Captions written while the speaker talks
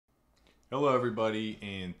Hello, everybody,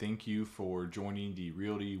 and thank you for joining the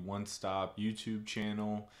Realty One Stop YouTube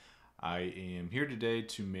channel. I am here today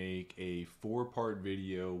to make a four-part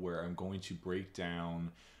video where I'm going to break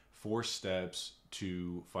down 4 steps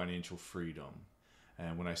to financial freedom.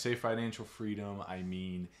 And when I say financial freedom, I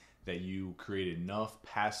mean that you create enough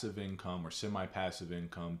passive income or semi-passive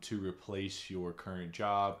income to replace your current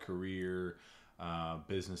job, career,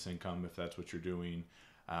 business income, if that's what you're doing.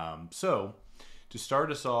 To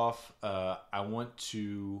start us off, I want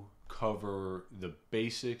to cover the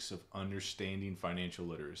basics of understanding financial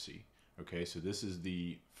literacy. Okay, so this is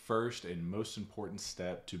the first and most important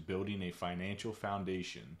step to building a financial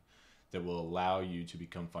foundation that will allow you to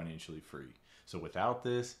become financially free. So without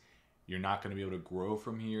this, you're not going to be able to grow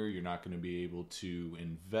from here. You're not going to be able to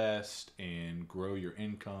invest and grow your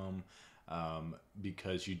income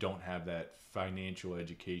because you don't have that financial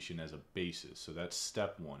education as a basis. So that's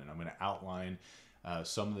step one. And I'm going to outline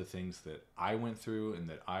some of the things that I went through and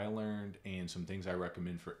that I learned, and some things I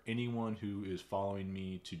recommend for anyone who is following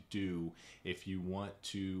me to do if you want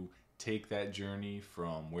to take that journey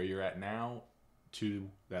from where you're at now to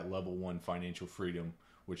that level one financial freedom,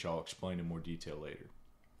 which I'll explain in more detail later.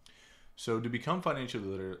 So to become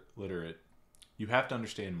financially literate, you have to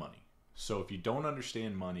understand money. So if you don't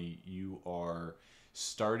understand money, you are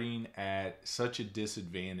starting at such a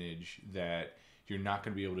disadvantage that you're not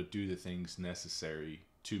going to be able to do the things necessary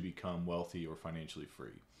to become wealthy or financially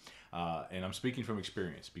free. And I'm speaking from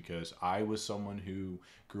experience because I was someone who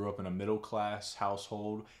grew up in a middle class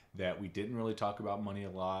household that we didn't really talk about money a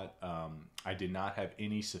lot. I did not have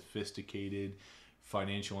any sophisticated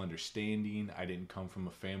financial understanding. I didn't come from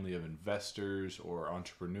a family of investors or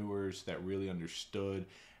entrepreneurs that really understood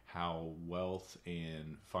how wealth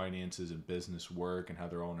and finances and business work and how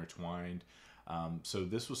they're all intertwined. So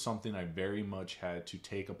this was something I very much had to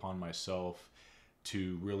take upon myself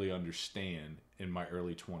to really understand in my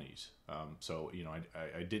early 20s.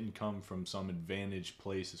 I didn't come from some advantaged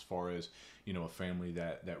place as far as, a family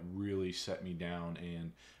that really set me down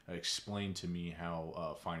and explained to me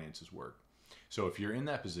how finances work. So if you're in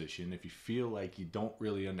that position, if you feel like you don't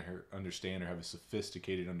really understand or have a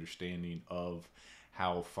sophisticated understanding of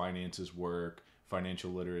how finances work,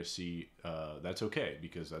 financial literacy, that's okay,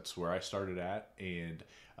 because that's where I started at. And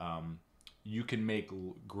you can make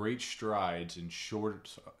great strides in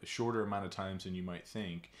shorter amount of times than you might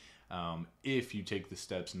think if you take the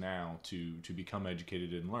steps now to become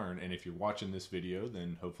educated and learn. And if you're watching this video,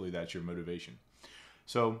 then hopefully that's your motivation.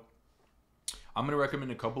 So I'm going to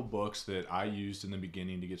recommend a couple books that I used in the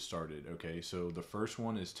beginning to get started. Okay, so the first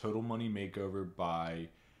one is Total Money Makeover by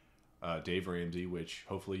Dave Ramsey, which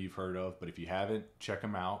hopefully you've heard of, but if you haven't, check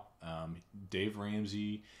him out. Dave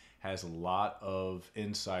Ramsey has a lot of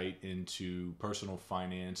insight into personal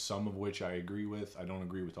finance, some of which I agree with. I don't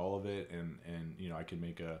agree with all of it, and I can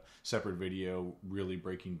make a separate video really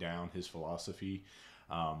breaking down his philosophy.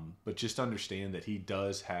 But just understand that he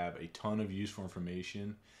does have a ton of useful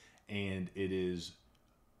information, and it is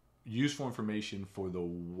useful information for the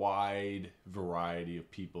wide variety of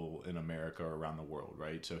people in America or around the world,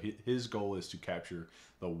 right? So his goal is to capture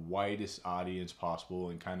the widest audience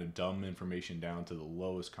possible and kind of dumb information down to the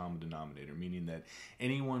lowest common denominator, meaning that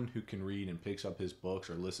anyone who can read and picks up his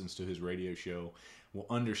books or listens to his radio show will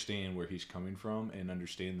understand where he's coming from and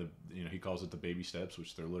understand he calls it the baby steps,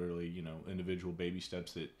 which they're literally, individual baby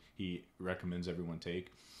steps that he recommends everyone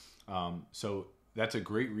take. So that's a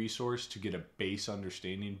great resource to get a base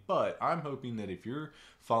understanding, but I'm hoping that if you're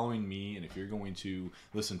following me and if you're going to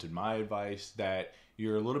listen to my advice, that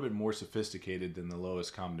you're a little bit more sophisticated than the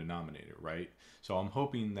lowest common denominator, right? So I'm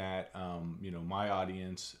hoping that, my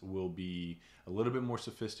audience will be a little bit more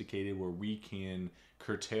sophisticated, where we can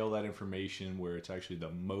curtail that information where it's actually the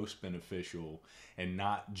most beneficial and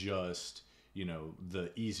not just,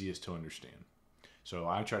 the easiest to understand. So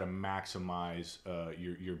I try to maximize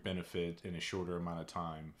your benefit in a shorter amount of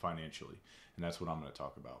time financially, and that's what I'm going to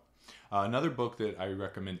talk about. Another book that I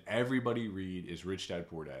recommend everybody read is Rich Dad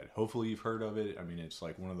Poor Dad. Hopefully you've heard of it. I mean, it's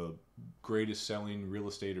like one of the greatest selling real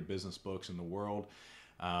estate or business books in the world.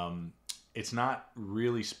 It's not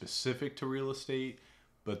really specific to real estate,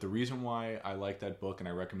 but the reason why I like that book and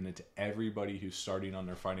I recommend it to everybody who's starting on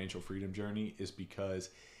their financial freedom journey is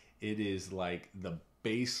because it is like the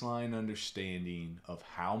baseline understanding of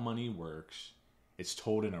how money works. It's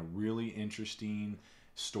told in a really interesting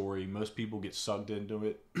story. Most people get sucked into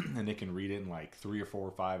it and they can read it in like 3 or 4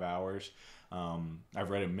 or 5 hours. I've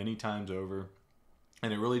read it many times over,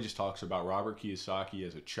 and it really just talks about Robert Kiyosaki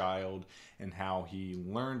as a child and how he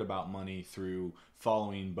learned about money through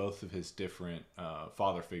following both of his different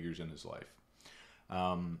father figures in his life.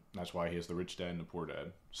 That's why he has the Rich Dad and the Poor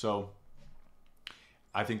Dad. So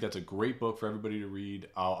I think that's a great book for everybody to read.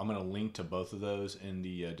 I'm going to link to both of those in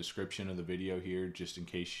the description of the video here, just in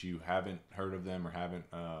case you haven't heard of them or haven't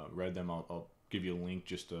read them. I'll give you a link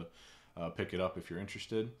just to pick it up if you're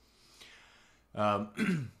interested.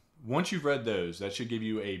 Once you've read those, that should give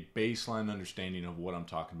you a baseline understanding of what I'm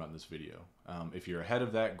talking about in this video. If you're ahead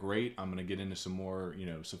of that, great. I'm going to get into some more,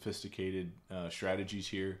 sophisticated strategies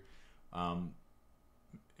here.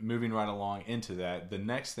 Moving right along into that, the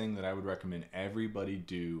next thing that I would recommend everybody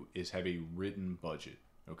do is have a written budget.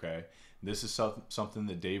 Okay, this is something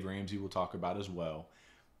that Dave Ramsey will talk about as well,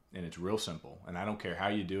 and it's real simple. And I don't care how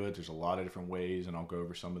you do it. There's a lot of different ways, and I'll go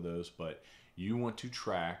over some of those. But you want to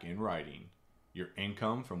track in writing your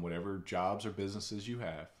income from whatever jobs or businesses you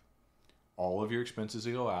have, all of your expenses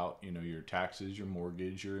that go out, your taxes, your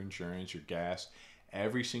mortgage, your insurance, your gas,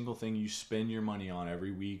 every single thing you spend your money on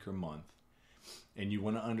every week or month. And you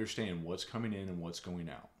want to understand what's coming in and what's going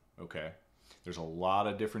out. Okay, there's a lot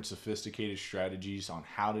of different sophisticated strategies on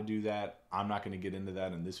how to do that. I'm not going to get into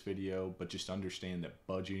that in this video, but just understand that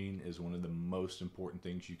budgeting is one of the most important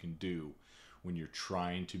things you can do when you're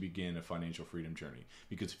trying to begin a financial freedom journey.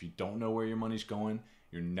 Because if you don't know where your money's going,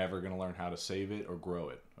 you're never going to learn how to save it or grow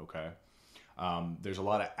it. Okay, there's a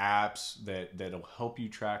lot of apps that'll help you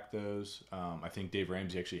track those. I think Dave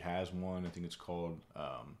Ramsey actually has one. I think it's called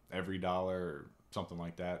Every Dollar or something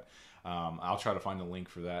like that. I'll try to find a link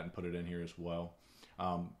for that and put it in here as well.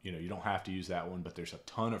 You don't have to use that one, but there's a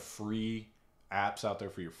ton of free apps out there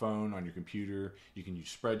for your phone, on your computer. You can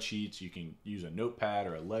use spreadsheets. You can use a notepad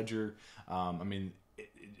or a ledger.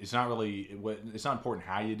 It's not important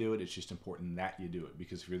how you do it. It's just important that you do it.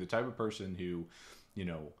 Because if you're the type of person who,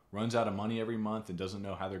 runs out of money every month and doesn't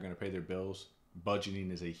know how they're going to pay their bills,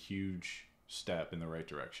 budgeting is a huge step in the right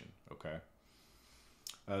direction. Okay.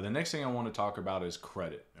 The next thing I want to talk about is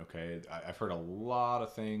credit. Okay, I've heard a lot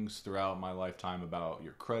of things throughout my lifetime about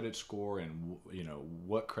your credit score and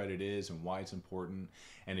what credit is and why it's important.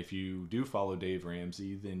 And if you do follow Dave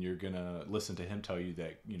Ramsey, then you're gonna listen to him tell you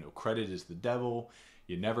that credit is the devil.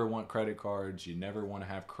 You never want credit cards. You never want to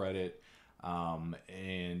have credit.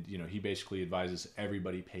 And he basically advises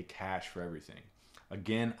everybody pay cash for everything.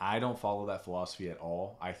 Again, I don't follow that philosophy at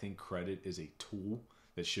all. I think credit is a tool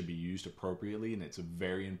that should be used appropriately, and it's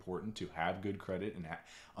very important to have good credit and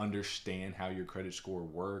understand how your credit score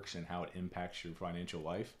works and how it impacts your financial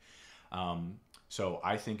life. So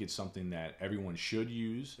I think it's something that everyone should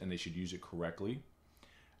use, and they should use it correctly.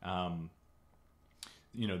 The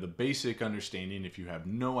basic understanding, if you have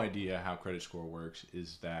no idea how credit score works,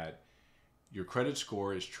 is that your credit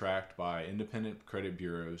score is tracked by independent credit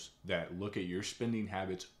bureaus that look at your spending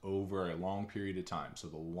habits over a long period of time. So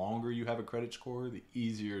the longer you have a credit score, the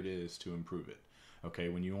easier it is to improve it. Okay,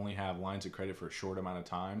 when you only have lines of credit for a short amount of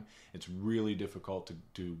time, it's really difficult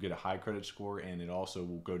to get a high credit score, and it also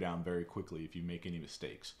will go down very quickly if you make any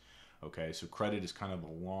mistakes. Okay, so credit is kind of a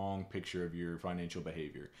long picture of your financial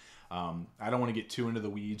behavior. I don't want to get too into the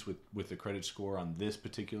weeds with the credit score on this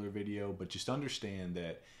particular video, but just understand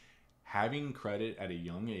that having credit at a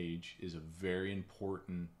young age is a very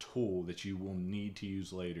important tool that you will need to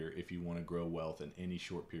use later if you want to grow wealth in any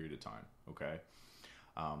short period of time. Okay,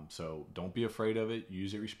 so don't be afraid of it.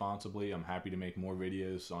 Use it responsibly. I'm happy to make more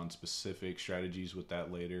videos on specific strategies with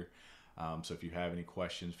that later. So if you have any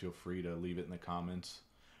questions, feel free to leave it in the comments.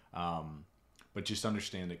 But just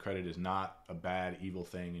understand that credit is not a bad, evil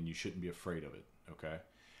thing, and you shouldn't be afraid of it. Okay,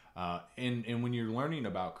 and when you're learning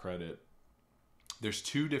about credit, there's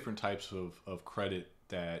two different types of credit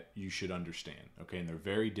that you should understand. Okay, and they're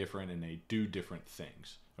very different, and they do different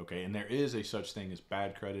things. Okay, and there is a such thing as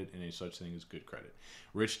bad credit and a such thing as good credit.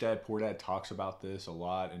 Rich Dad Poor Dad talks about this a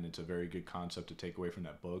lot, and it's a very good concept to take away from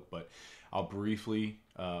that book. But I'll briefly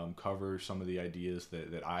cover some of the ideas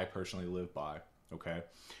that I personally live by. Okay,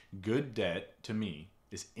 good debt to me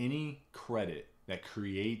is any credit that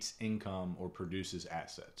creates income or produces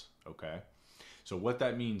assets. Okay, so what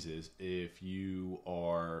that means is if you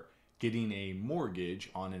are getting a mortgage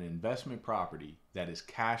on an investment property that is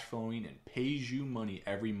cash flowing and pays you money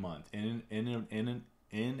every month in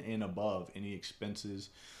and above any expenses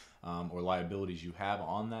or liabilities you have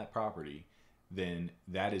on that property, then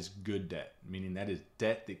that is good debt, meaning that is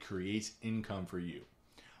debt that creates income for you.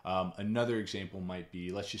 Another example might be,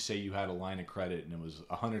 let's just say you had a line of credit and it was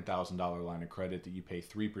a $100,000 line of credit that you pay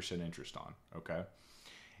 3% interest on. Okay,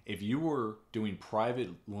 if you were doing private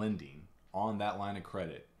lending on that line of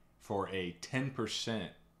credit for a 10%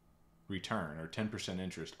 return or 10%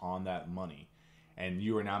 interest on that money, and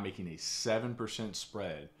you are now making a 7%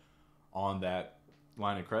 spread on that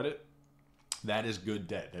line of credit, that is good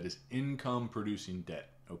debt. That is income producing debt.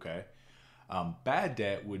 Okay, bad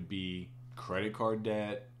debt would be credit card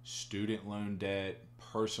debt, student loan debt,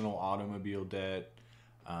 personal automobile debt,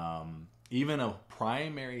 even a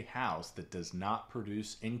primary house that does not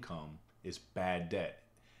produce income is bad debt.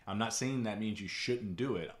 I'm not saying that means you shouldn't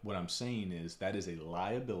do it. What I'm saying is that is a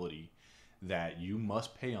liability that you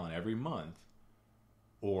must pay on every month,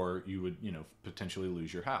 or you would, potentially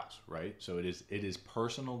lose your house, right? So it is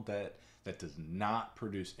personal debt that does not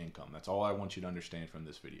produce income. That's all I want you to understand from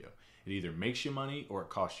this video. It either makes you money or it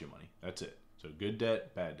costs you money. That's it. So good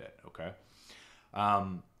debt, bad debt, okay?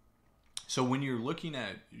 So when you're looking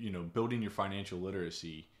at, building your financial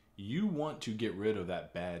literacy, you want to get rid of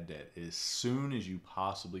that bad debt as soon as you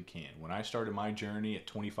possibly can. When I started my journey at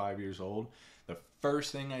 25 years old, the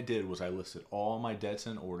first thing I did was I listed all my debts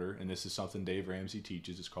in order, and this is something Dave Ramsey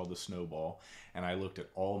teaches. It's called the snowball. And I looked at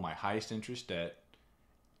all my highest interest debt,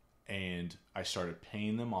 and I started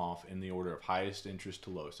paying them off in the order of highest interest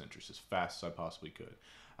to lowest interest as fast as I possibly could.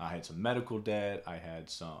 I had some medical debt. I had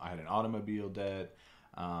an automobile debt.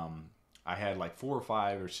 I had like 4 or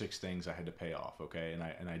 5 or 6 things I had to pay off, okay?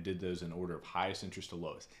 And I did those in order of highest interest to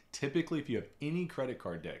lowest. Typically, if you have any credit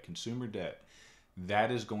card debt, consumer debt,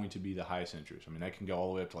 that is going to be the highest interest. I mean, that can go all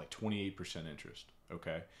the way up to like 28% interest,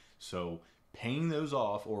 okay? So paying those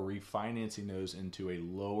off or refinancing those into a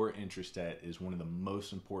lower interest debt is one of the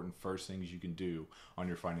most important first things you can do on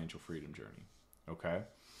your financial freedom journey, okay?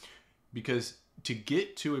 Because to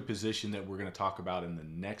get to a position that we're going to talk about in the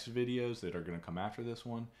next videos that are going to come after this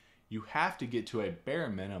one, you have to get to a bare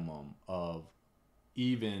minimum of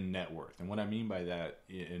even net worth. And what I mean by that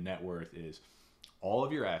in net worth is all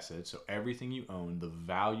of your assets, so everything you own, the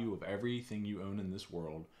value of everything you own in this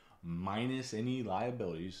world, minus any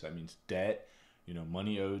liabilities. That means debt,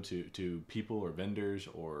 money owed to people or vendors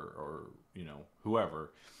or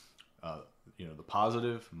whoever. The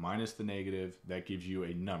positive minus the negative, that gives you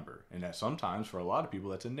a number. And that sometimes for a lot of people,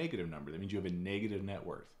 that's a negative number. That means you have a negative net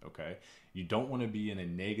worth, okay? You don't want to be in a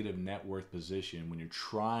negative net worth position when you're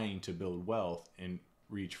trying to build wealth and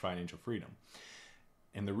reach financial freedom.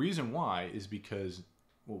 And the reason why is because,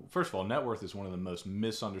 well, first of all, net worth is one of the most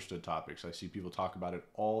misunderstood topics. I see people talk about it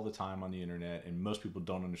all the time on the internet, and most people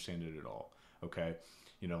don't understand it at all, okay?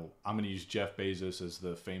 I'm going to use Jeff Bezos as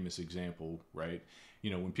the famous example, right?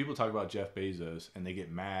 When people talk about Jeff Bezos and they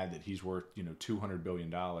get mad that he's worth, $200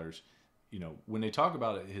 billion, when they talk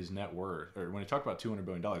about his net worth, or when they talk about $200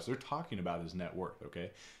 billion, they're talking about his net worth,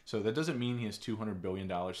 okay? So that doesn't mean he has $200 billion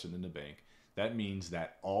sitting in the bank. That means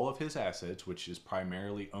that all of his assets, which is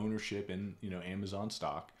primarily ownership in, Amazon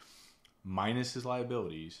stock, minus his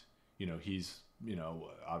liabilities, he's,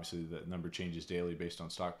 obviously the number changes daily based on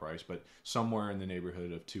stock price, but somewhere in the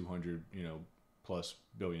neighborhood of 200, plus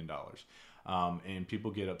 $billion. And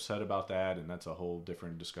people get upset about that, and that's a whole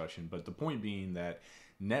different discussion. But the point being that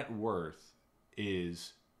net worth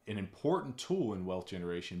is an important tool in wealth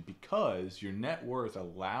generation because your net worth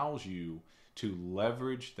allows you to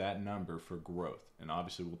leverage that number for growth. And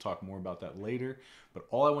obviously we'll talk more about that later, but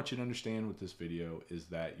all I want you to understand with this video is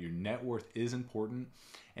that your net worth is important.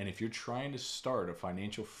 And if you're trying to start a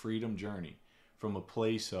financial freedom journey from a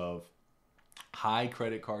place of high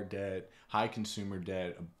credit card debt, high consumer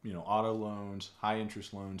debt, auto loans, high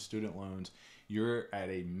interest loans, student loans, you're at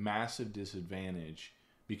a massive disadvantage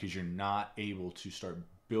because you're not able to start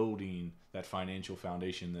building that financial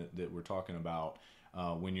foundation that we're talking about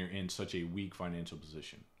when you're in such a weak financial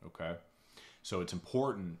position, okay? So it's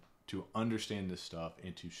important to understand this stuff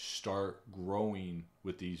and to start growing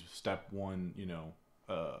with these step one,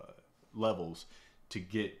 levels to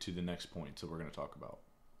get to the next point that we're going to talk about.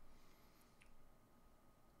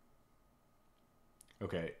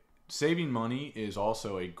 Okay, saving money is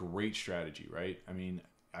also a great strategy, right? I mean,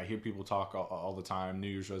 I hear people talk all the time, New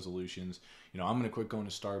Year's resolutions. I'm going to quit going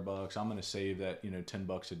to Starbucks. I'm going to save that,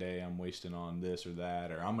 $10 a day I'm wasting on this or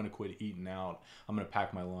that, or I'm going to quit eating out. I'm going to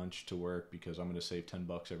pack my lunch to work because I'm going to save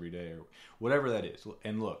 $10 every day, or whatever that is.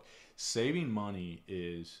 And look, saving money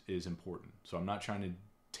is important. So I'm not trying to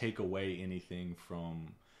take away anything from,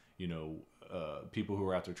 people who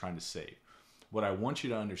are out there trying to save. What I want you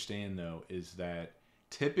to understand, though, is that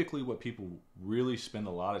typically what people really spend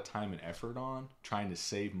a lot of time and effort on trying to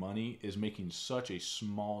save money is making such a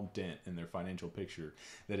small dent in their financial picture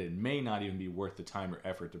that it may not even be worth the time or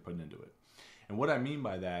effort they're putting into it. And what I mean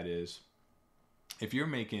by that is if you're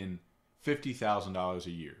making $50,000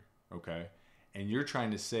 a year, okay, and you're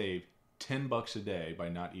trying to save $10 a day by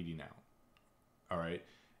not eating out, all right,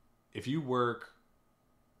 if you work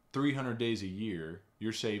 300 days a year,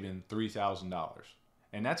 you're saving $3,000.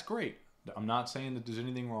 And that's great. I'm not saying that there's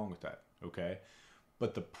anything wrong with that, okay?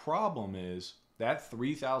 But the problem is that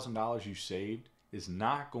 $3,000 you saved is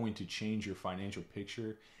not going to change your financial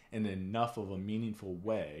picture in enough of a meaningful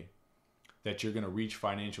way that you're going to reach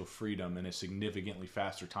financial freedom in a significantly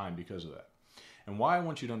faster time because of that. And why I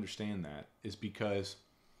want you to understand that is because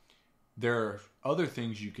there are other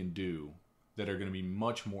things you can do that are going to be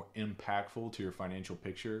much more impactful to your financial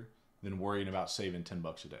picture than worrying about saving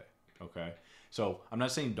 $10 a day. Okay. So I'm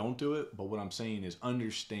not saying don't do it, but what I'm saying is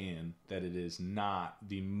understand that it is not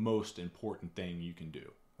the most important thing you can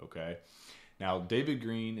do. Okay. Now, David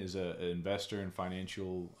Green is an investor and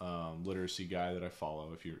financial literacy guy that I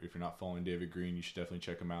follow. If you're not following David Green, you should definitely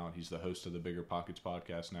check him out. He's the host of the Bigger Pockets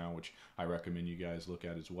podcast now, which I recommend you guys look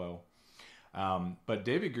at as well. But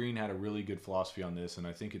David Green had a really good philosophy on this, and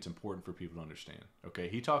I think it's important for people to understand. Okay,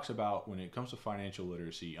 he talks about when it comes to financial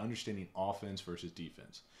literacy, understanding offense versus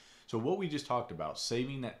defense. So what we just talked about,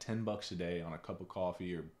 saving that $10 a day on a cup of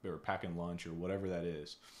coffee or packing lunch or whatever that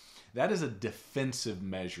is a defensive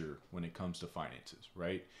measure when it comes to finances,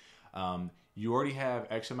 right? You already have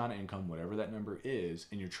X amount of income, whatever that number is,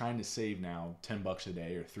 and you're trying to save now $10 a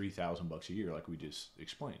day or $3,000 a year, like we just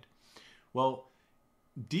explained. Well,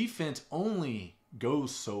 defense only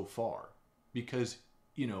goes so far because,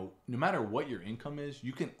 no matter what your income is,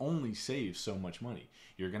 you can only save so much money.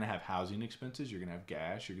 You're going to have housing expenses, you're going to have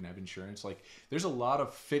gas, you're going to have insurance. Like, there's a lot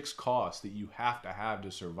of fixed costs that you have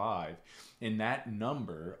to survive. And that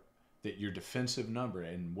number, that your defensive number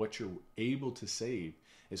and what you're able to save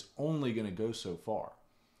is only going to go so far.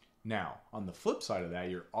 Now, on the flip side of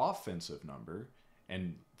that, your offensive number,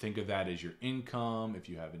 and think of that as your income, if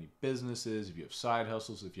you have any businesses, if you have side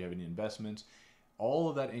hustles, if you have any investments, all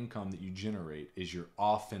of that income that you generate is your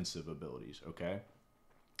offensive abilities, okay?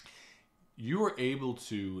 You are able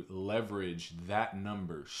to leverage that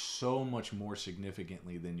number so much more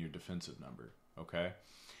significantly than your defensive number, okay?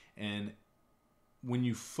 And when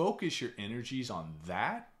you focus your energies on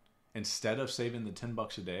that, instead of saving the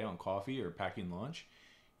 $10 a day on coffee or packing lunch,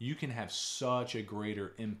 you can have such a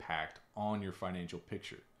greater impact on your financial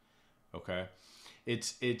picture. Okay?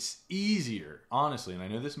 It's easier, honestly, and I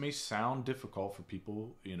know this may sound difficult for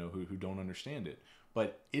people, who don't understand it,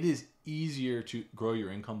 but it is easier to grow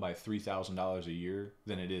your income by $3,000 a year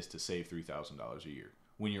than it is to save $3,000 a year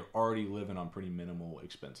when you're already living on pretty minimal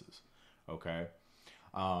expenses. Okay?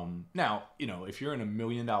 Now, if you're in $1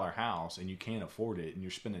 million house and you can't afford it and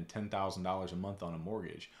you're spending $10,000 a month on a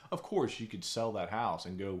mortgage, of course you could sell that house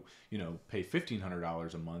and go, pay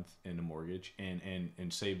 $1,500 a month in a mortgage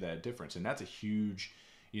and save that difference. And that's a huge,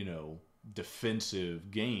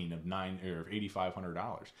 defensive gain of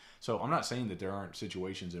 $8,500. So I'm not saying that there aren't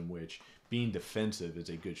situations in which being defensive is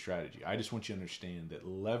a good strategy. I just want you to understand that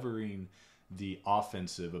levering the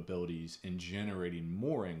offensive abilities and generating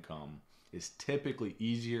more income is typically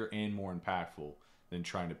easier and more impactful than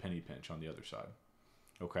trying to penny pinch on the other side.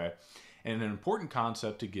 Okay? And an important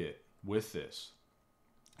concept to get with this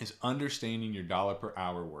is understanding your dollar per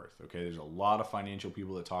hour worth. Okay? There's a lot of financial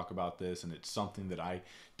people that talk about this, and it's something that I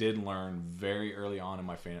did learn very early on in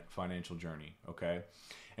my financial journey. Okay?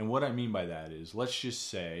 And what I mean by that is, let's just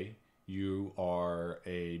say you are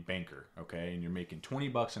a banker, okay, and you're making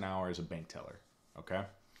 $20 an hour as a bank teller. Okay?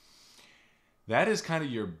 That is kind of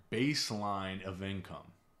your baseline of income,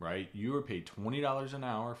 right? You are paid $20 an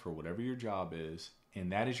hour for whatever your job is,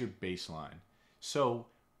 and that is your baseline. So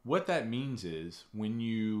what that means is when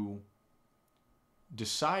you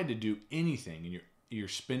decide to do anything and you're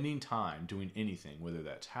spending time doing anything, whether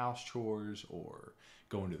that's house chores or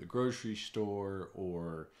going to the grocery store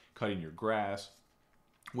or cutting your grass,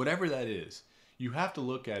 whatever that is, you have to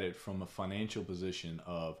look at it from a financial position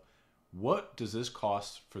of, what does this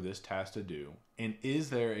cost for this task to do? And is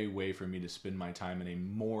there a way for me to spend my time in a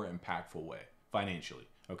more impactful way financially?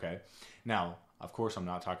 Okay. Now, of course, I'm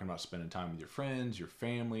not talking about spending time with your friends, your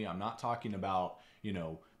family. I'm not talking about,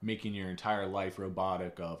 making your entire life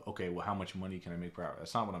robotic of, okay, well, how much money can I make per hour?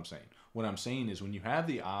 That's not what I'm saying. What I'm saying is when you have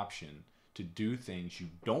the option to do things you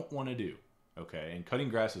don't want to do, okay, and cutting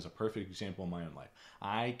grass is a perfect example in my own life.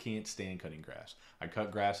 I can't stand cutting grass. I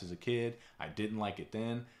cut grass as a kid. I didn't like it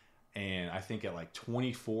then. And I think at like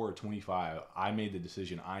 24 or 25, I made the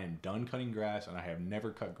decision I am done cutting grass, and I have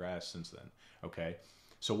never cut grass since then. Okay.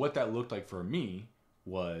 So what that looked like for me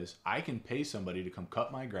was I can pay somebody to come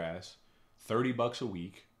cut my grass $30 a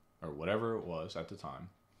week or whatever it was at the time.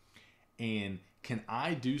 And can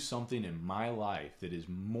I do something in my life that is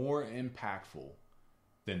more impactful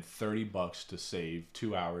than $30 to save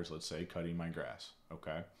 2 hours, let's say, cutting my grass?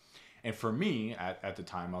 Okay. And for me, at the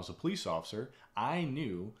time I was a police officer, I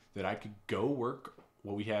knew that I could go work.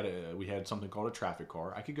 Well, we had something called a traffic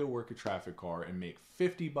car. I could go work a traffic car and make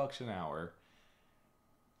 $50 an hour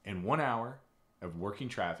in 1 hour of working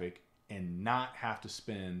traffic and not have to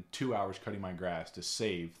spend 2 hours cutting my grass to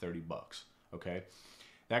save 30 bucks. Okay.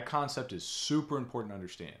 That concept is super important to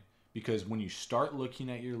understand, because when you start looking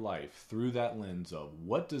at your life through that lens of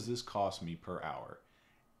what does this cost me per hour?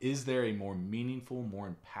 Is there a more meaningful, more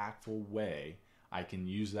impactful way I can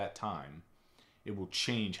use that time? It will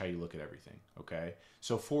change how you look at everything. Okay.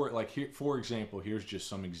 So for example, here's just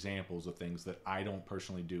some examples of things that I don't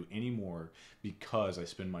personally do anymore because I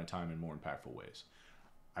spend my time in more impactful ways.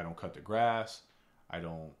 I don't cut the grass. I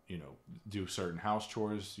don't, do certain house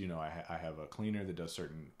chores. I have a cleaner that does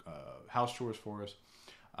certain house chores for us.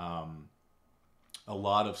 A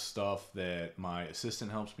lot of stuff that my assistant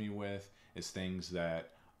helps me with is things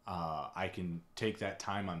that I can take that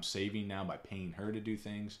time I'm saving now by paying her to do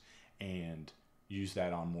things and use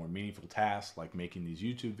that on more meaningful tasks like making these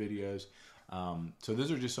YouTube videos. So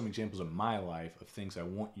those are just some examples of my life of things I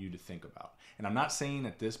want you to think about. And I'm not saying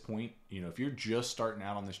at this point, if you're just starting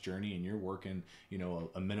out on this journey and you're working,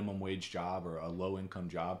 a minimum wage job or a low income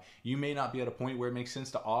job, you may not be at a point where it makes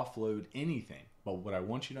sense to offload anything. But what I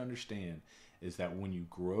want you to understand is that when you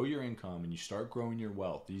grow your income and you start growing your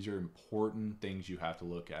wealth, these are important things you have to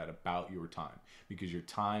look at about your time, because your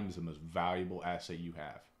time is the most valuable asset you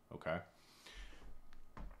have. Okay.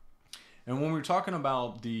 And when we're talking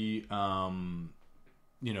about the,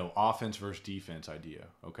 offense versus defense idea,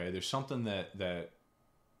 okay, there's something that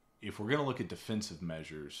if we're going to look at defensive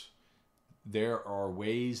measures, there are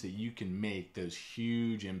ways that you can make those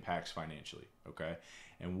huge impacts financially, okay?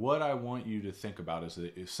 And what I want you to think about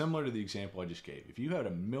is similar to the example I just gave. If you had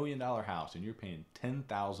 $1 million house and you're paying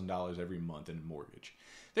 $10,000 every month in mortgage,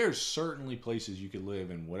 there's certainly places you could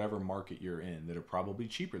live in whatever market you're in that are probably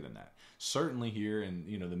cheaper than that. Certainly here in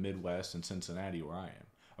the Midwest and Cincinnati where I am.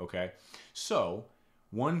 Okay, so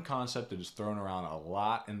one concept that is thrown around a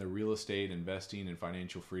lot in the real estate investing and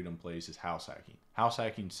financial freedom place is house hacking. House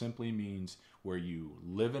hacking simply means where you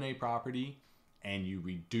live in a property and you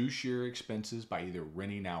reduce your expenses by either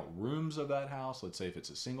renting out rooms of that house. Let's say if it's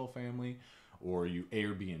a single family, or you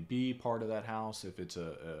Airbnb part of that house if it's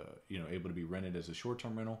able to be rented as a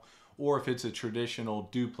short-term rental, or if it's a traditional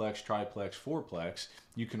duplex, triplex, fourplex,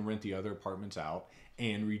 you can rent the other apartments out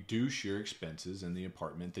and reduce your expenses in the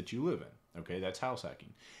apartment that you live in. Okay, that's house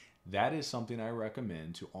hacking. That is something I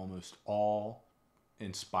recommend to almost all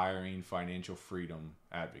inspiring financial freedom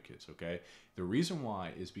advocates. Okay, the reason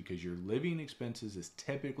why is because your living expenses is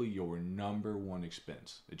typically your number one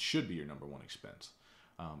expense. It should be your number one expense.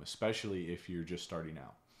 Especially if you're just starting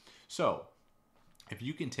out. So if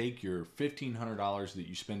you can take your $1,500 that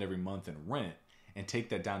you spend every month in rent and take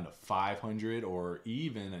that down to $500, or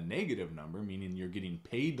even a negative number, meaning you're getting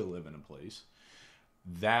paid to live in a place,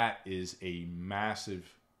 that is a massive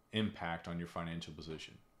impact on your financial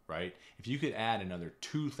position, right? If you could add another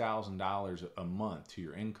 $2,000 a month to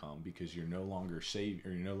your income because you're no longer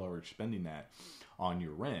you're no longer spending that on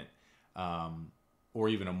your rent, or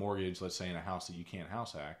even a mortgage, let's say in a house that you can't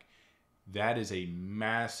house hack, that is a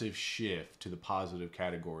massive shift to the positive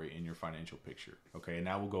category in your financial picture. Okay, and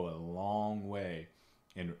that will go a long way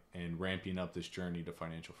in ramping up this journey to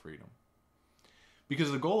financial freedom.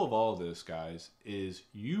 Because the goal of all of this, guys, is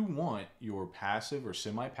you want your passive or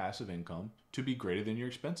semi-passive income to be greater than your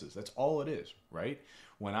expenses. That's all it is, right?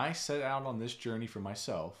 When I set out on this journey for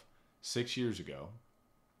myself 6 years ago,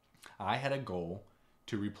 I had a goal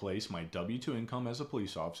to replace my W-2 income as a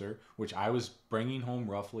police officer, which I was bringing home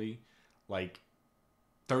roughly like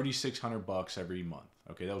 $3,600 every month.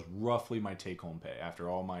 Okay, that was roughly my take-home pay after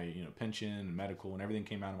all my pension and medical and everything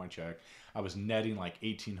came out of my check. I was netting like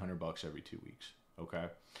 $1,800 every 2 weeks. Okay,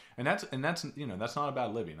 and that's that's not a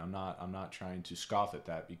bad living. I'm not trying to scoff at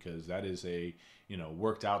that, because that is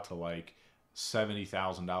worked out to like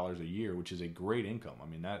 $70,000 a year, which is a great income. I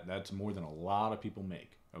mean that's more than a lot of people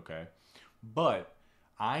make. Okay, but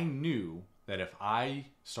I knew that if I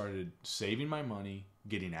started saving my money,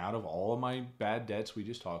 getting out of all of my bad debts we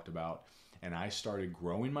just talked about, and I started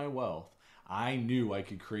growing my wealth, I knew I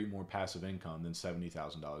could create more passive income than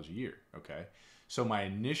 $70,000 a year. Okay, so my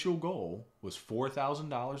initial goal was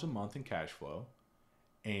 $4,000 a month in cash flow,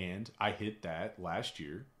 and I hit that last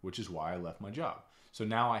year, which is why I left my job. So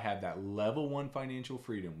now I have that level 1 financial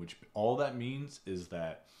freedom, which all that means is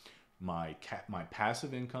that my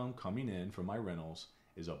passive income coming in from my rentals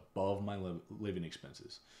is above my living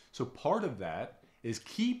expenses. So part of that is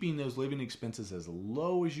keeping those living expenses as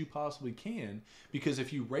low as you possibly can, because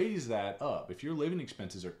if you raise that up, if your living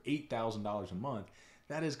expenses are $8,000 a month,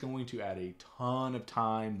 that is going to add a ton of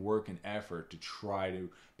time, work, and effort to try to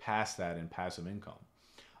pass that in passive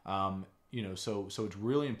income. So it's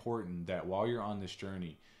really important that while you're on this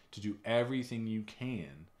journey to do everything you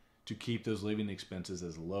can to keep those living expenses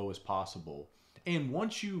as low as possible. And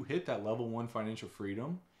once you hit that level 1 financial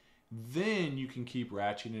freedom, then you can keep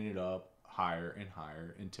ratcheting it up higher and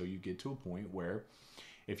higher until you get to a point where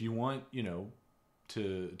if you want,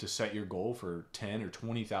 to set your goal for $10,000 or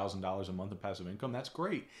 $20,000 a month of passive income, that's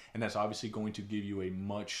great. And that's obviously going to give you a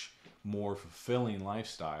much more fulfilling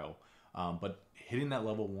lifestyle. But hitting that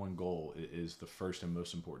level 1 goal is the first and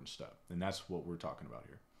most important step. And that's what we're talking about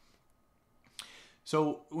here.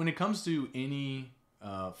 So when it comes to any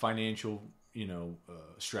financial,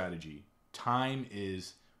 strategy, time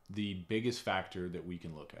is the biggest factor that we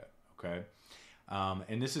can look at. Okay.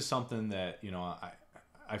 And this is something that,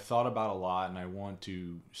 I've thought about a lot, and I want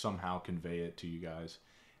to somehow convey it to you guys.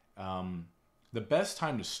 The best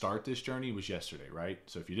time to start this journey was yesterday, right?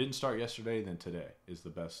 So if you didn't start yesterday, then today is the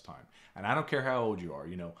best time. And I don't care how old you are.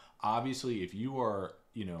 Obviously, if you are,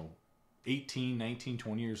 18, 19,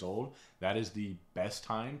 20 years old, that is the best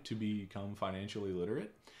time to become financially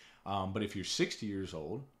literate. But if you're 60 years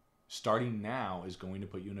old, starting now is going to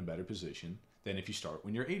put you in a better position than if you start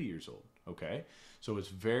when you're 80 years old. Okay. So it's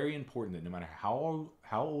very important that no matter how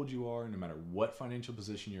old you are, no matter what financial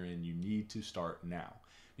position you're in, you need to start now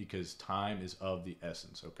because time is of the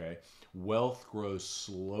essence. Okay. Wealth grows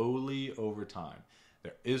slowly over time.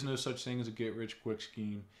 There is no such thing as a get rich quick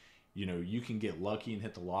scheme. You can get lucky and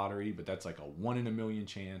hit the lottery, but that's like a 1 in a million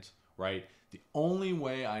chance, right? The only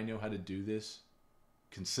way I know how to do this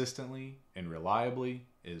consistently and reliably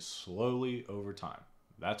is slowly over time.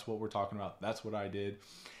 That's what we're talking about. That's what I did.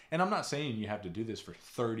 And I'm not saying you have to do this for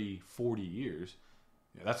 30, 40 years.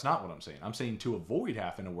 That's not what I'm saying. I'm saying to avoid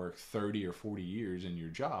having to work 30 or 40 years in your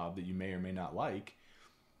job that you may or may not like,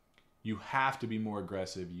 you have to be more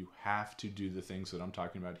aggressive. You have to do the things that I'm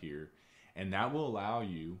talking about here. And that will allow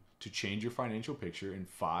you to change your financial picture in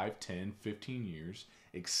 5, 10, 15 years,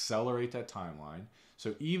 accelerate that timeline.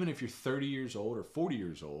 So even if you're 30 years old or 40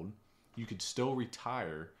 years old, you could still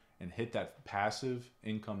retire and hit that passive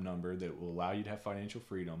income number that will allow you to have financial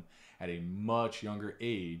freedom at a much younger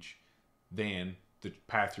age than the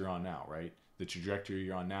path you're on now, right? The trajectory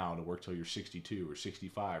you're on now to work till you're 62 or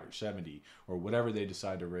 65 or 70 or whatever they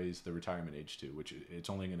decide to raise the retirement age to, which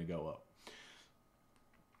it's only going to go up.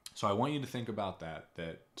 So I want you to think about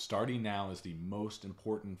that starting now is the most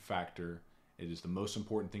important factor. It is the most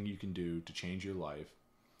important thing you can do to change your life.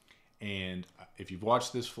 And if you've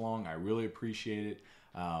watched this long, I really appreciate it.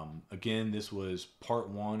 Again, this was part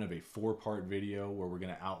 1 of a 4-part video where we're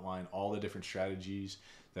going to outline all the different strategies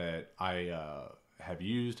that I have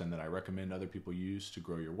used and that I recommend other people use to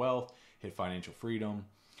grow your wealth, hit financial freedom.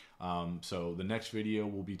 So the next video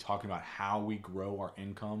we'll be talking about how we grow our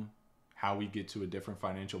income, how we get to a different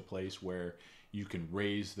financial place where you can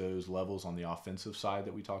raise those levels on the offensive side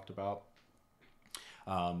that we talked about.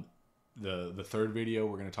 The third video,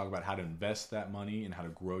 we're going to talk about how to invest that money and how to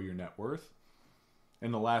grow your net worth.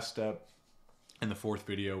 And the last step, in the 4th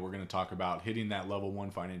video, we're going to talk about hitting that level 1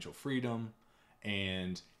 financial freedom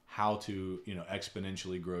and how to,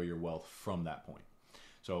 exponentially grow your wealth from that point.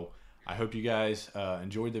 So I hope you guys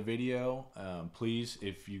enjoyed the video. Please,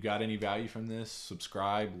 if you got any value from this,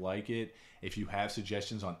 subscribe, like it. If you have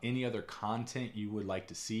suggestions on any other content you would like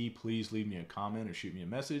to see, please leave me a comment or shoot me a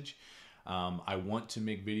message. I want to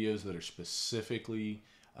make videos that are specifically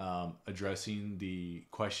addressing the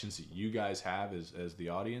questions that you guys have as the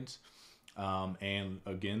audience. And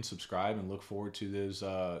again, subscribe and look forward to those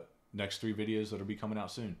next 3 videos that will be coming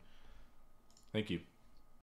out soon. Thank you.